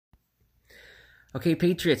Okay,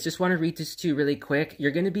 Patriots, just want to read this to you really quick.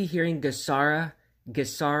 You're going to be hearing GESARA,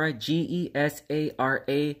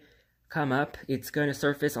 G-E-S-A-R-A, come up. It's going to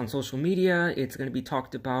surface on social media. It's going to be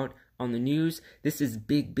talked about on the news. This is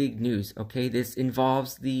big, big news, okay? This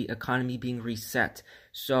involves the economy being reset.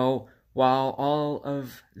 So while all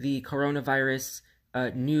of the coronavirus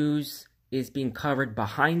news is being covered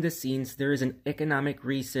behind the scenes, there is an economic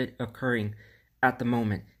reset occurring at the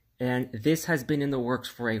moment. And this has been in the works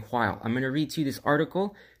for a while. I'm going to read to you this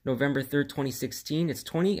article, November 3rd, 2016. It's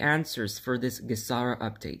 20 answers for this GESARA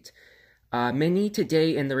update. Many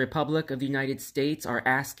today in the Republic of the United States are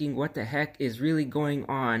asking what the heck is really going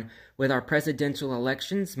on with our presidential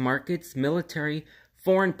elections, markets, military,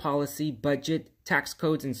 foreign policy, budget, tax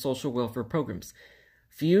codes, and social welfare programs.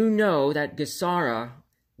 Few know that GESARA,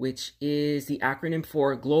 which is the acronym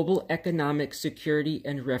for Global Economic Security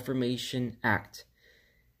and Reformation Act,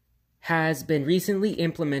 has been recently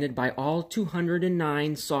implemented by all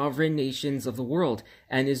 209 sovereign nations of the world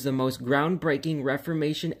and is the most groundbreaking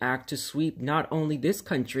Reformation Act to sweep not only this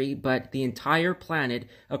country but the entire planet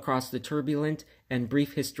across the turbulent and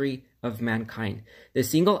brief history of mankind. The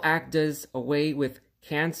single act does away with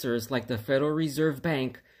cancers like the Federal Reserve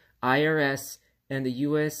Bank, IRS, and the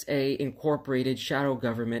USA Incorporated shadow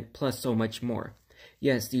government, plus so much more.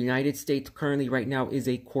 Yes, the United States currently right now is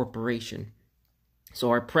a corporation. So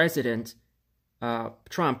our president,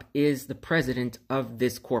 Trump, is the president of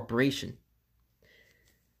this corporation.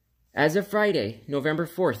 As of Friday, November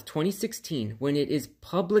 4th, 2016, when it is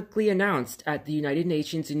publicly announced at the United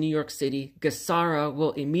Nations in New York City, GESARA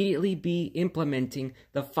will immediately be implementing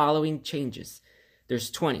the following changes. There's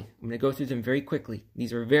 20. I'm going to go through them very quickly.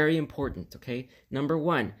 These are very important, okay? Number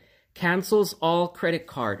 1, cancels all credit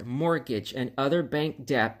card, mortgage, and other bank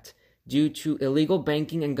debt due to illegal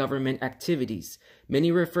banking and government activities.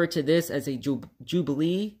 Many refer to this as a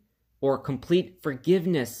jubilee or complete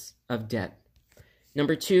forgiveness of debt.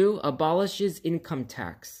 Number 2, abolishes income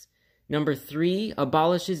tax. Number 3,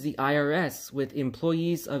 abolishes the IRS, with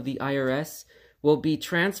employees of the IRS will be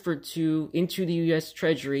transferred into the U.S.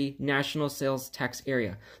 Treasury National Sales Tax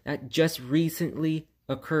Area. That just recently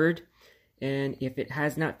occurred, and if it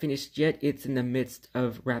has not finished yet, it's in the midst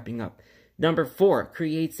of wrapping up. Number 4,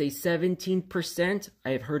 creates a 17%, I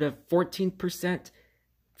have heard of 14%,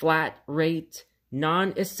 flat rate,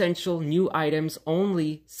 non-essential new items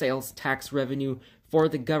only sales tax revenue for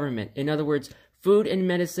the government. In other words, food and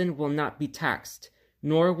medicine will not be taxed,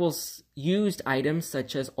 nor will used items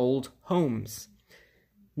such as old homes.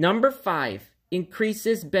 Number 5,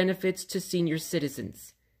 increases benefits to senior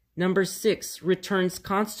citizens. Number 6, returns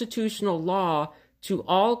constitutional law to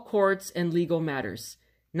all courts and legal matters.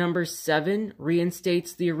 Number 7,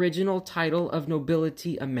 reinstates the original title of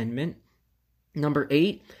nobility amendment. Number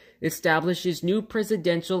 8, establishes new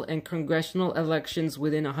presidential and congressional elections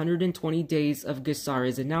within 120 days of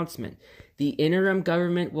GESARA's announcement. The interim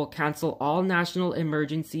government will cancel all national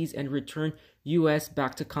emergencies and return U.S.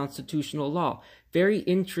 back to constitutional law. Very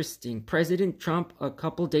interesting. President Trump, a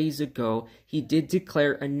couple days ago, he did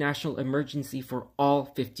declare a national emergency for all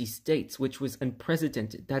 50 states, which was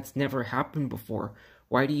unprecedented. That's never happened before.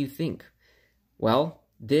 Why do you think? Well,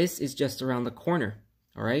 this is just around the corner,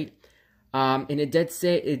 all right? And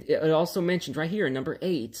it also mentioned right here, number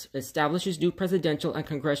 8, establishes new presidential and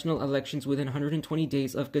congressional elections within 120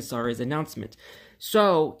 days of GESARA's announcement.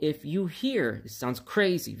 So if you hear, it sounds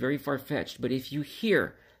crazy, very far-fetched, but if you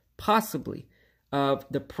hear possibly of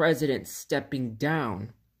the president stepping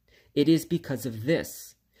down, it is because of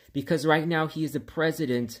this. Because right now he is the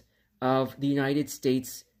president of the United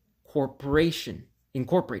States Corporation,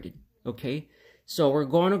 Incorporated, okay? So we're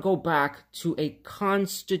going to go back to a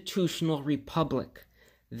constitutional republic.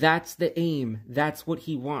 That's the aim. That's what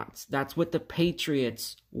he wants. That's what the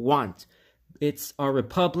patriots want. It's a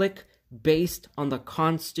republic based on the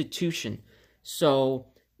Constitution. So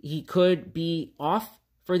he could be off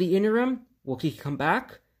for the interim. Will he come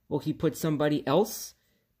back? Will he put somebody else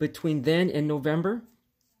between then and November?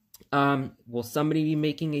 Will somebody be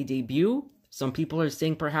making a debut? Some people are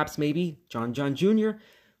saying perhaps maybe John Jr.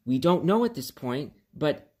 We don't know at this point,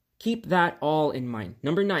 but keep that all in mind.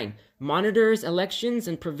 Number 9, monitors elections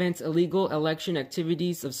and prevents illegal election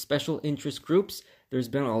activities of special interest groups. There's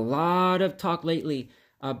been a lot of talk lately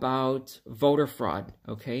about voter fraud,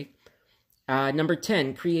 okay? Number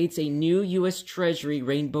 10, creates a new U.S. Treasury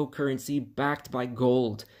rainbow currency backed by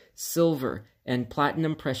gold, silver, and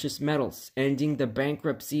platinum precious metals, ending the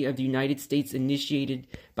bankruptcy of the United States initiated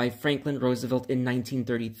by Franklin Roosevelt in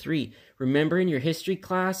 1933. Remember in your history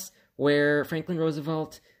class where Franklin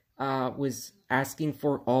Roosevelt was asking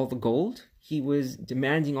for all the gold? he was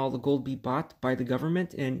demanding all the gold be bought by the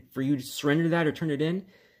government and for you to surrender that or turn it in.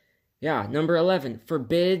 Yeah, number 11,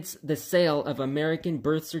 forbids the sale of American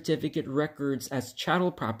birth certificate records as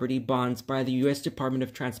chattel property bonds by the U.S. Department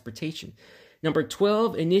of Transportation. Number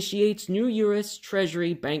 12, initiates new U.S.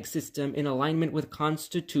 Treasury bank system in alignment with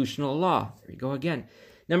constitutional law. There we go again.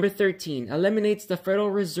 Number 13, eliminates the Federal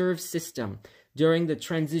Reserve System. During the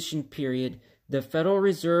transition period, the Federal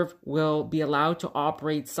Reserve will be allowed to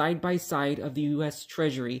operate side by side of the U.S.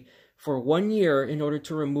 Treasury for 1 year in order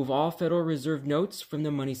to remove all Federal Reserve notes from the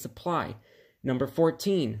money supply. Number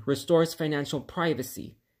 14, restores financial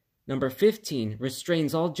privacy. Number 15,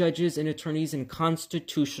 restrains all judges and attorneys in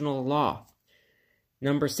constitutional law.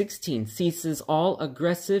 Number 16, ceases all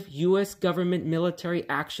aggressive U.S. government military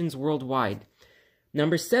actions worldwide.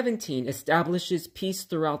 Number 17, establishes peace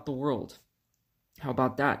throughout the world. How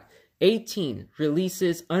about that? 18,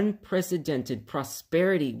 releases unprecedented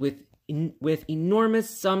prosperity with enormous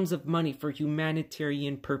sums of money for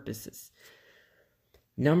humanitarian purposes.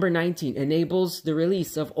 Number 19, enables the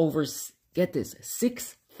release of over, get this,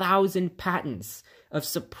 6,000 patents of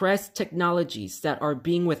suppressed technologies that are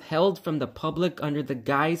being withheld from the public under the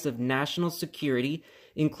guise of national security,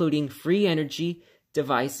 including free energy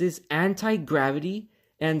devices, anti-gravity,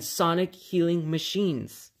 and sonic healing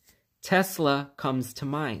machines. Tesla comes to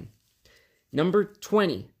mind. Number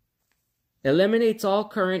 20, eliminates all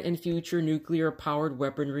current and future nuclear-powered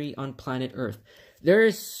weaponry on planet Earth. There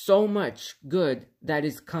is so much good that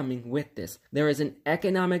is coming with this. There is an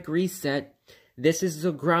economic reset. This is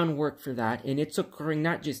the groundwork for that, and it's occurring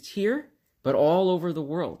not just here, but all over the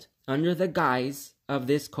world under the guise of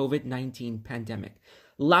this COVID-19 pandemic.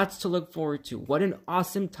 Lots to look forward to. What an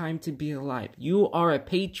awesome time to be alive. You are a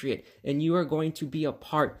patriot, and you are going to be a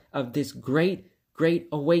part of this great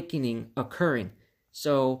awakening occurring.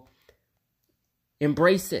 So,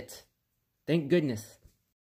 embrace it. Thank goodness.